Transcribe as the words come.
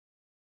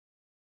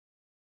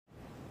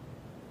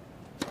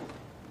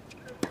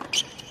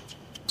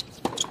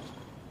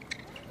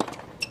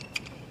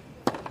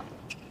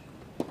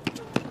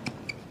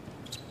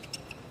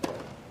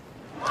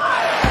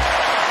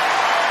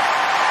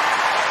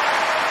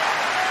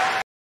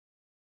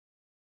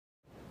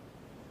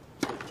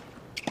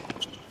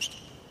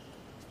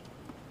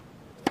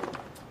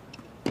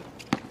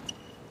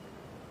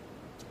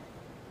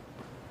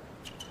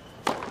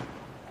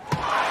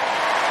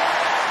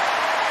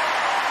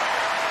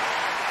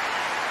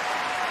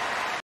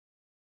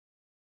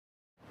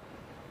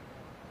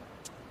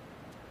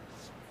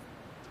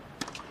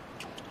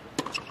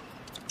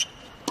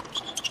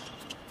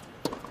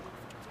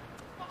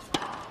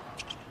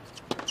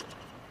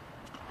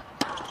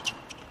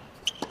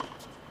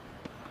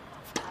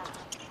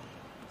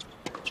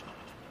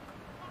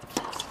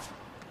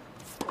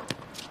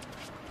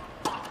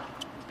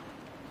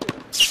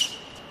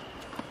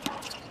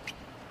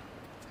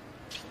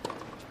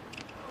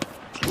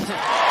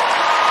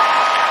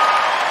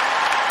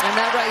And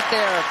that right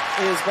there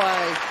is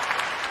why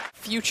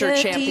future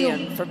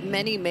champion for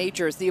many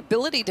majors. The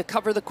ability to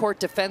cover the court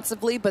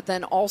defensively, but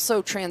then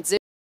also transition.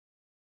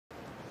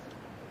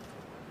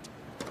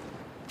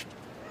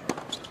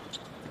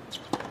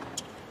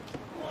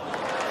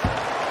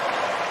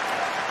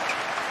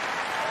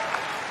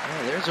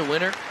 Oh, there's a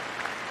winner.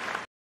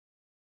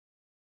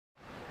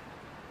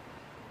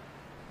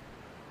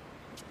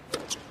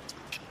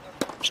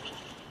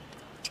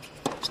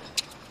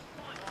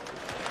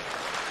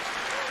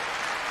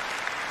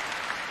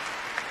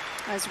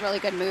 That was really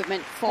good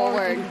movement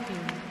forward.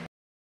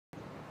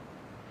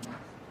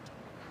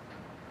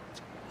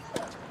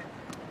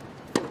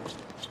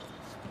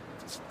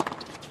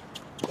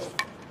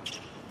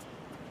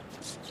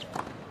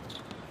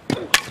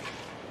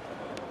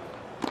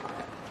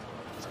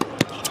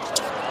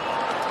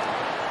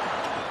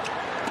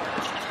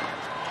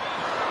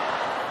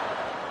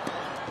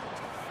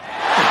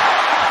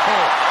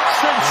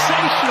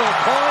 Sensational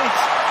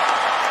points.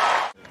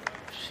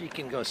 She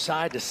can go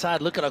side to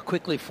side. Look at how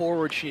quickly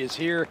forward she is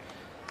here.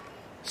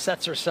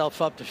 Sets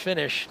herself up to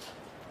finish.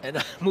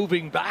 And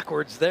moving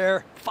backwards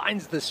there,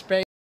 finds the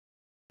space.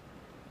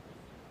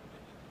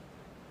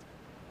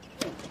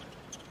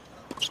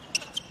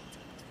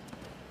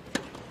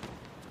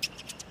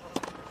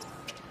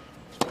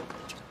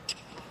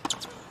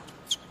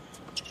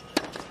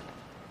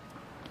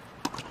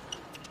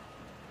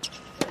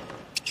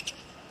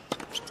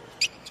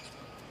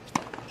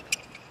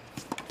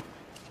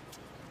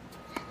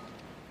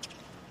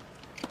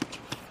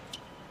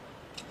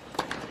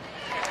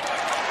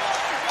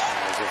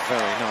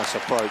 Very nice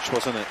approach,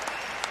 wasn't it?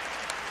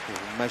 He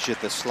measured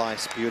the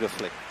slice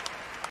beautifully.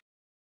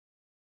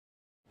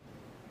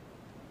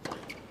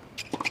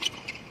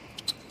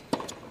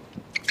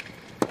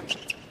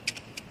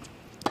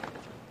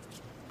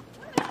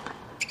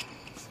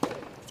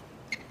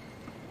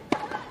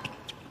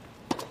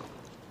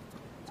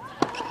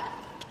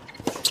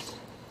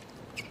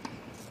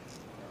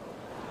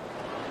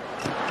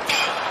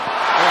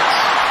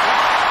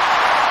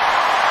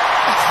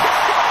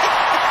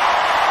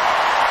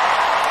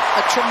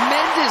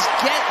 Tremendous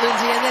get,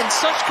 Lindsay, and then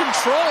such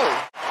control.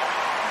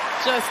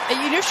 Just,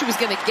 you knew she was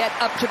going to get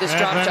up to this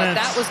drop shot.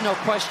 That was no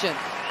question.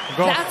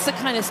 That's the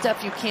kind of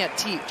stuff you can't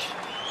teach.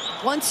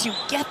 Once you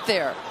get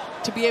there,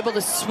 to be able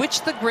to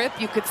switch the grip,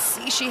 you could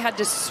see she had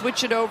to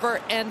switch it over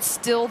and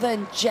still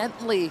then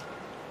gently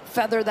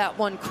feather that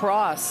one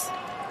cross. Her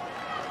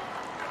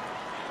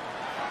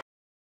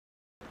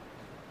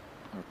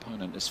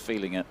opponent is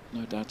feeling it,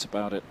 no doubt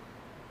about it.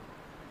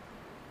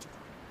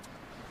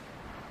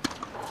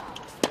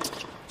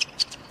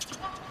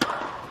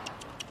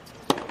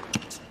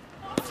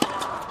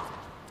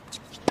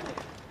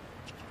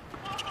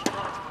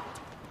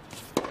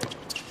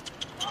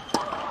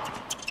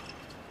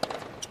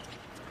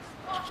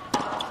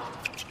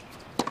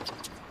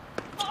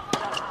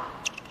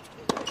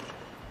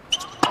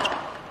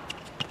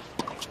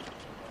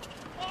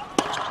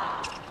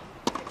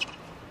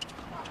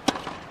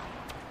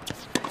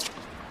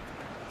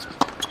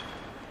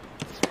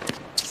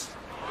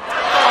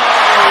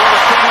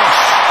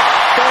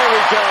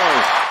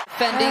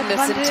 Defending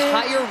this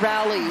entire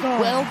rally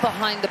well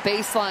behind the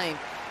baseline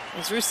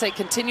as Ruse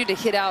continued to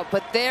hit out,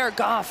 but there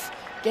Gauff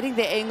getting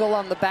the angle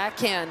on the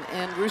backhand,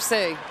 and Ruse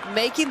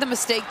making the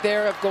mistake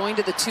there of going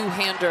to the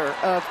two-hander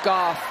of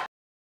Gauff.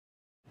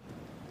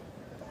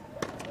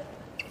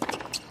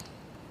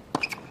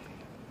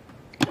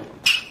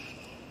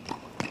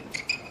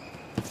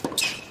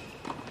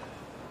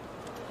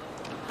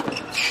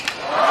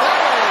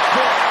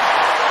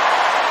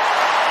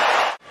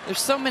 There's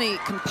so many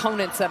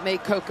components that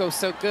make Coco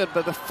so good,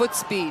 but the foot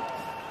speed,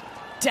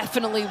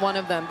 definitely one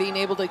of them. Being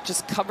able to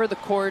just cover the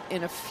court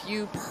in a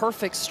few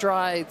perfect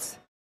strides.